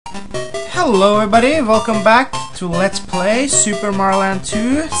Hello everybody, welcome back to Let's Play Super Mario Land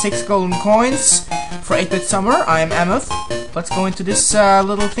 2, 6 golden coins for 8-bit summer. I am Emmeth. Let's go into this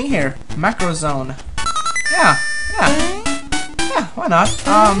little thing here, macro zone. Yeah, why not?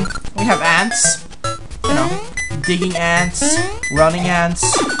 We have ants, you know, digging ants, running ants.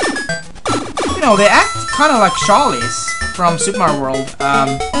 You know, they act kind of like Charlies from Super Mario World.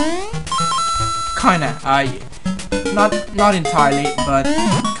 Kinda, not entirely, but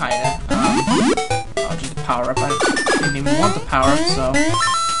kinda. I'll just power up. I didn't even want the power up, so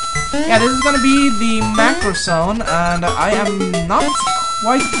yeah, this is gonna be the macro zone, and I am not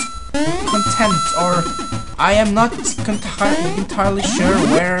quite content, or I am not entirely sure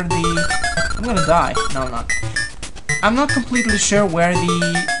where the. I'm gonna die. No, I'm not. I'm not completely sure where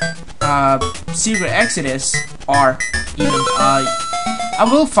the secret exit is, or even. I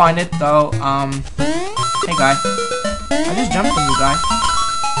will find it though. Hey guy. I just jumped on you, guy.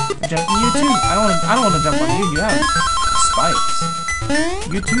 I jumped on you too. I don't want to jump on you. You have spikes.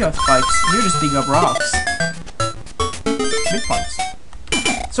 You too have spikes. You're just digging up rocks. Big points.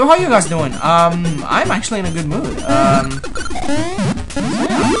 So how you guys doing? I'm actually in a good mood. So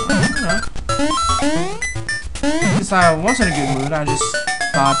yeah, since I was in a good mood, I just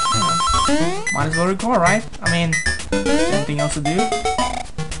thought, you know, might as well record, right? I mean, anything else to do?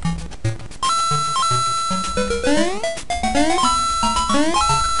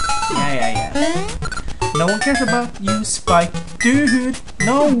 Yeah. No one cares about you, Spike. Dude,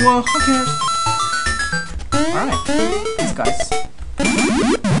 no one cares. Alright, these guys.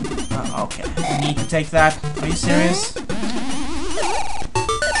 Okay, I need to take that. Are you serious?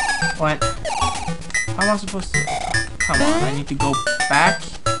 What? How am I supposed to... Come on, I need to go back.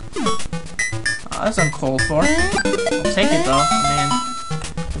 That's uncalled for. I'll take it though. I mean,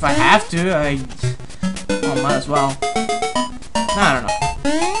 if I have to, well, might as well. No, I don't know.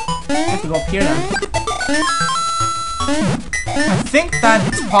 I have to go up here then. I think that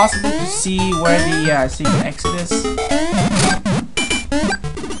it's possible to see where the secret exit is.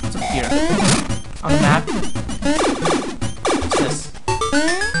 It's up here. On the map. What's this?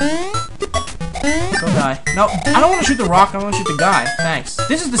 Go die. No, I don't want to shoot the rock, I want to shoot the guy. Thanks.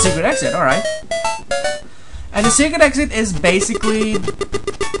 This is the secret exit, alright. And the secret exit is basically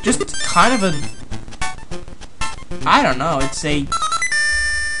just kind of a... I don't know, it's a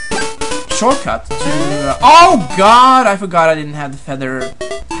shortcut to... oh god! I forgot I didn't have the feather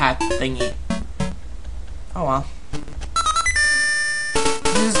hat thingy. Oh well.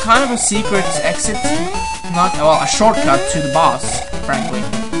 This is kind of a secret exit, not... well, a shortcut to the boss, frankly.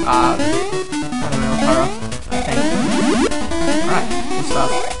 I don't know, power up, I think. Alright, good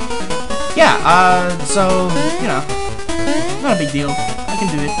stuff. Yeah, so, you know, not a big deal. I can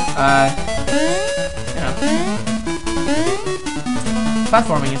do it. You know,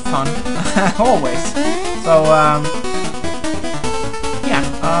 platforming is fun, always. So, yeah,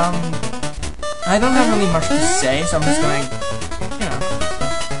 I don't have really much to say, so I'm just gonna, you know,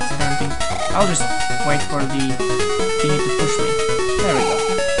 I'll just wait for the thingy to push me. There we go.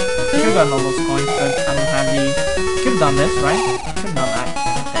 Should've gotten all those coins, but I don't have the... Could've done this, right? Could've done that.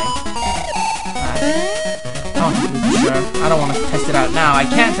 Sure. I don't want to test it out now. I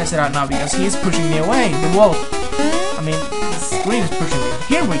can't test it out now because he is pushing me away. The wall. I mean, the screen is pushing me.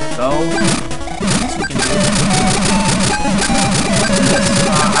 Here we go. Yes, we can do it.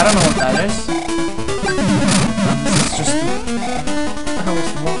 I don't know what that is. This is just...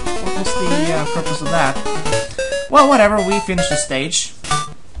 what was the purpose of that? Well, whatever. We finished the stage.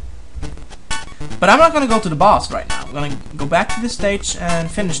 But I'm not going to go to the boss right now. I'm going to go back to the stage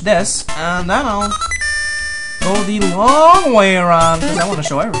and finish this. And then I'll... go the long way around, because I want to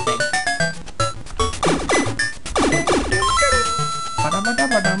show everything.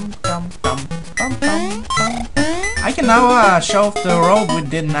 I can now show off the road we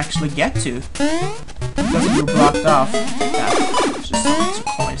didn't actually get to, because we were blocked off. Like that. It's just some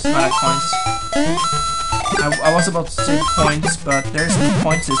coins, not coins. I was about to say points, but there isn't a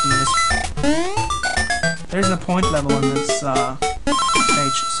point system in this. There isn't a point level in this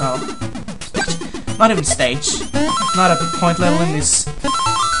stage, so... not even stage. Not a point level in this...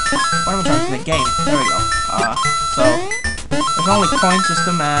 what am I trying to say? Game. There we go. So... there's only coin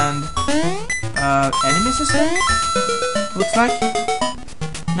system and... enemy system? Looks like.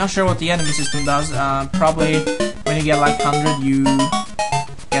 Not sure what the enemy system does. Probably when you get like 100 you...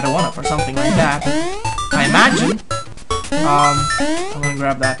 get a 1-up or something like that. I imagine. I'm gonna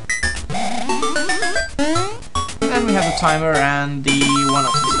grab that. And we have the timer and the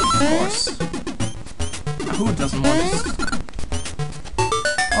 1-up system, of course. Who doesn't want this?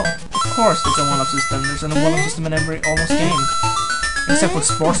 Oh, of course there's a 1-up system. There's a 1-up system in every almost game. except for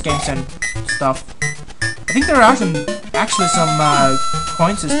sports games and stuff. I think there are actually some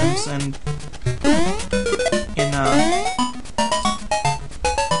coin systems and in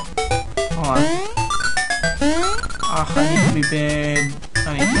hold on. I need to be big. I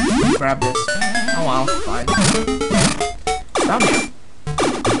need to grab this. Oh well, fine. Down here.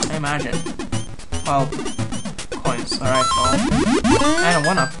 I imagine. Well, coins. Alright, well. And a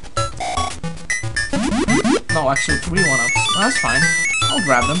 1-up. No, actually 3 1-ups. No, that's fine. I'll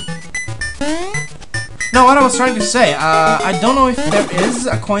grab them. No, what I was trying to say, I don't know if there is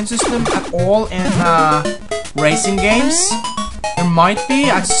a coin system at all in racing games. There might be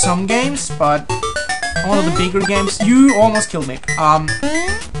at some games, but one of the bigger games. You almost killed me.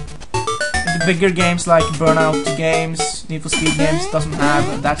 The bigger games like Burnout games, Need for Speed games doesn't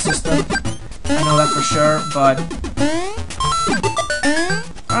have that system. I know that for sure, but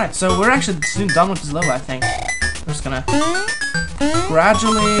alright, so we're actually soon done with this level, I think. We're just gonna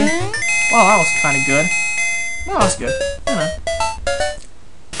gradually. Well, that was kind of good. No, that was good. You know,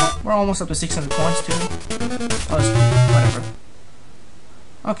 we're almost up to 600 points too. Oh, whatever.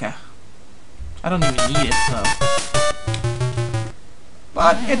 Okay. I don't even need it, so.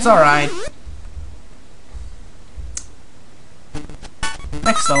 But it's alright.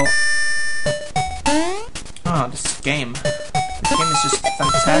 Next level. Oh, this game. This game is just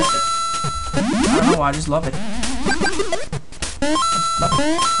fantastic. I don't know why, I just love it.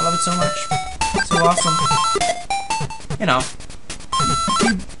 I love it so much. It's so awesome. You know,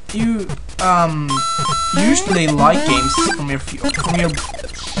 you usually like games from your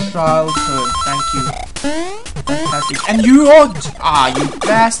childhood. Thank you. Fantastic. And you you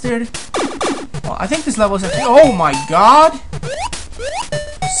bastard. Well, I think this level is actually. Oh my god!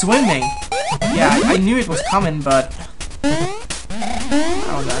 Swimming. Yeah, I knew it was coming, but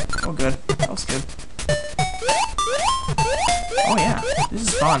oh god, oh good, that was good. Oh yeah, this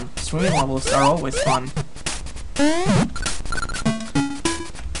is fun. Swimming levels are always fun.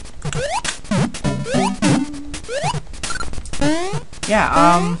 Yeah,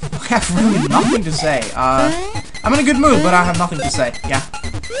 I have really nothing to say. I'm in a good mood, but I have nothing to say. Yeah,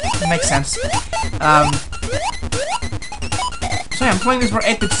 it makes sense. So yeah, I'm playing this for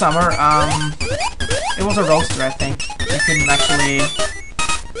 8-bit Summer. It was a roaster, I think. You couldn't actually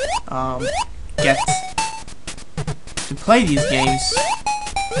get to play these games.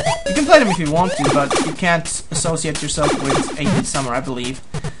 You can play them if you want to, but you can't associate yourself with 8-bit Summer, I believe.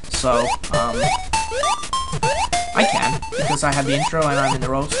 So, I can, because I have the intro and I'm in the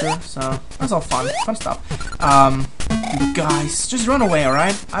roaster, so that's all fun stuff. You guys, just run away,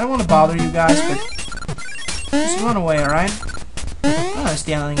 alright? I don't want to bother you guys, but just run away, alright? Oh, that's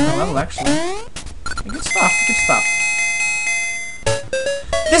the ending of the level, actually. Good stuff, good stuff.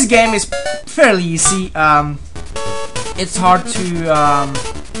 This game is fairly easy. It's hard to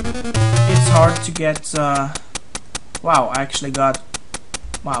get. Wow, I actually got.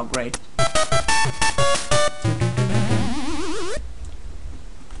 Wow, great.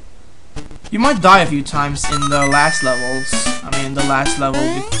 You might die a few times in the last levels. I mean, in the last level.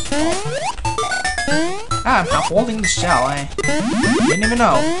 I'm not holding the shell. I didn't even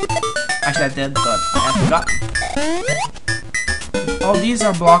know. Actually, I did, but I had forgotten. Oh, these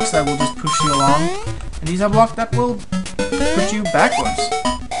are blocks that will just push you along, and these are blocks that will push you backwards.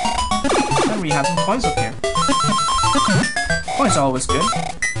 And we have some coins up here. Coins are always good.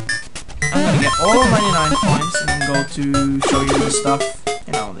 I'm gonna get all 99 coins and then go to show you the stuff.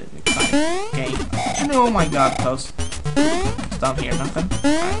 You know, the kind of game. And oh my god, close. It's down here, nothing.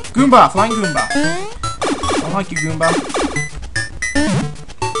 Right. Goomba! Flying Goomba! Don't like you, Goomba.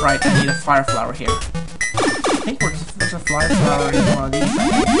 Right, I need a fire flower here. I think there's a fire flower in one of these.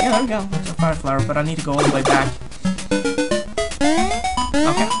 Yeah, there we go. There's a fire flower, but I need to go all the way back.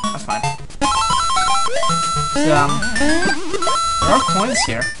 Okay, that's fine. So, there are coins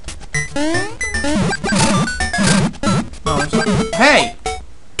here. No, there's not. Hey!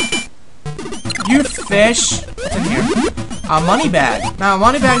 You fish! What's in here? A money bag. Now,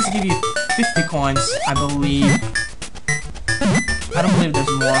 money bags give you 50 coins, I believe. I don't believe there's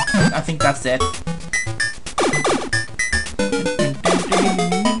more. I think that's it.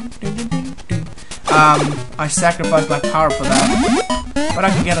 I sacrificed my power for that. But I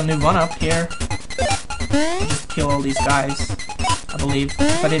can get a new 1-up here. Just kill all these guys, I believe.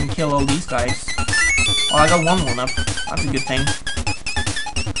 If I didn't kill all these guys. Well, I got one 1-up. That's a good thing.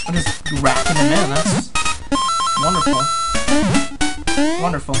 I'm just racking them in. That's wonderful.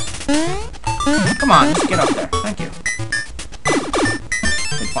 Wonderful. Come on, just get up there. Thank you.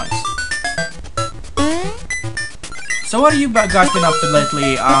 Good points. So what have you guys been up to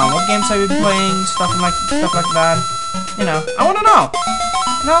lately? What games have you been playing? Stuff like that. You know, I wanna know.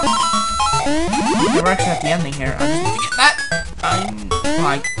 You know? Okay, we're actually at the ending here. I just need to get that.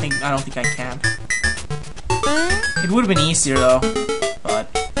 I don't think I can. It would have been easier though, but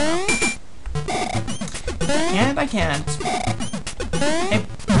I can't. Hey,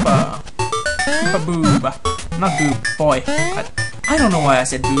 boob. Not boob, boy. I don't know why I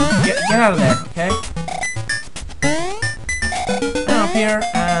said boob. Get out of there, okay? And up here,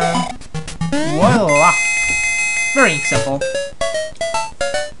 and voila! Very simple.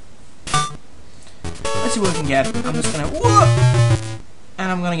 Let's see what we can get. I'm just gonna whoop,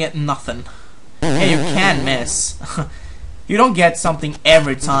 and I'm gonna get nothing. Hey, you can miss. You don't get something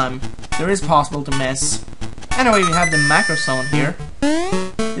every time. There is possible to miss. Anyway, we have the macro zone here.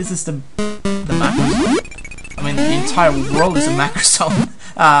 This is the macro zone. I mean, the entire world is a macro zone.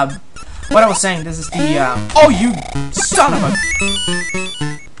 What I was saying, this is the oh, you son of a,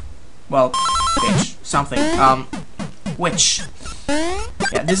 well, bitch, something. Which?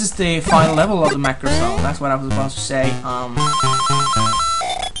 Yeah, this is the final level of the macro zone. That's what I was supposed to say.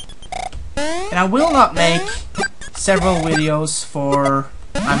 And I will not make several videos for,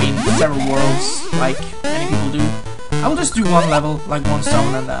 several worlds like many people do. I will just do one level, like one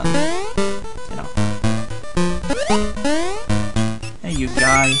zone, and then, you know. Hey, you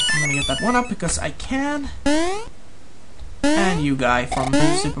guy. I'm gonna get that one up because I can. And you guy from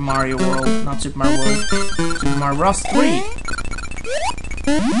Super Mario World, not Super Mario World, Super Mario Bros. 3.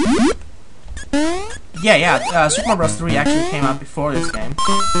 Yeah, Super Mario Bros. 3 actually came out before this game.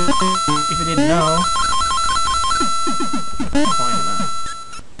 If you didn't know.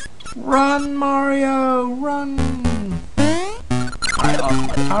 Run, Mario, run! Alright, I'll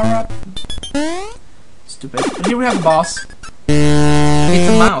my power up. Stupid. But here we have the boss. It's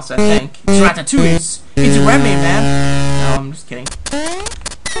a mouse, I think. It's Ratatouille. It's Remy, man. No, I'm just kidding.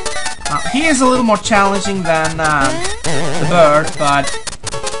 He is a little more challenging than the bird, but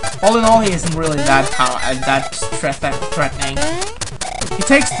all in all, he isn't really that threatening. He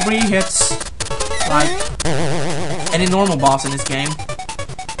takes 3 hits, like any normal boss in this game.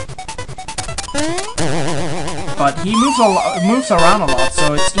 But he moves around a lot,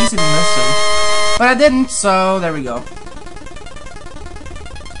 so it's easy to miss him. But I didn't, so there we go.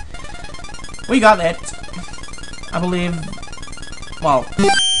 We got it. I believe. Well,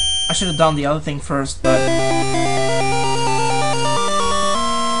 I should have done the other thing first, but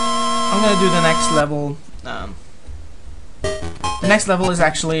I'm gonna do the next level. The next level is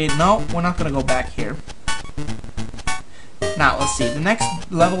actually, no, we're not gonna go back here. Now let's see. The next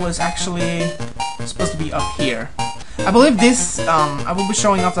level is actually supposed to be up here. I believe this. I will be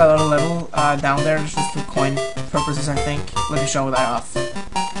showing off that other level down there just for coin purposes. I think. Let me show that off.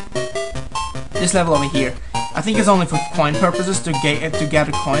 This level over here. I think it's only for coin purposes to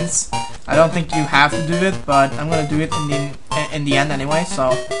gather coins. I don't think you have to do it, but I'm gonna do it in the end anyway.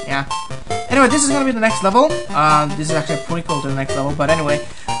 So yeah. Anyway, this is gonna be the next level. This is actually pretty cool to the next level. But anyway,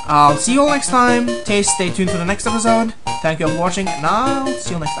 I'll see you all next time. Stay tuned for the next episode. Thank you all for watching, and I'll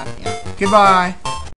see you next time. Yeah. Goodbye.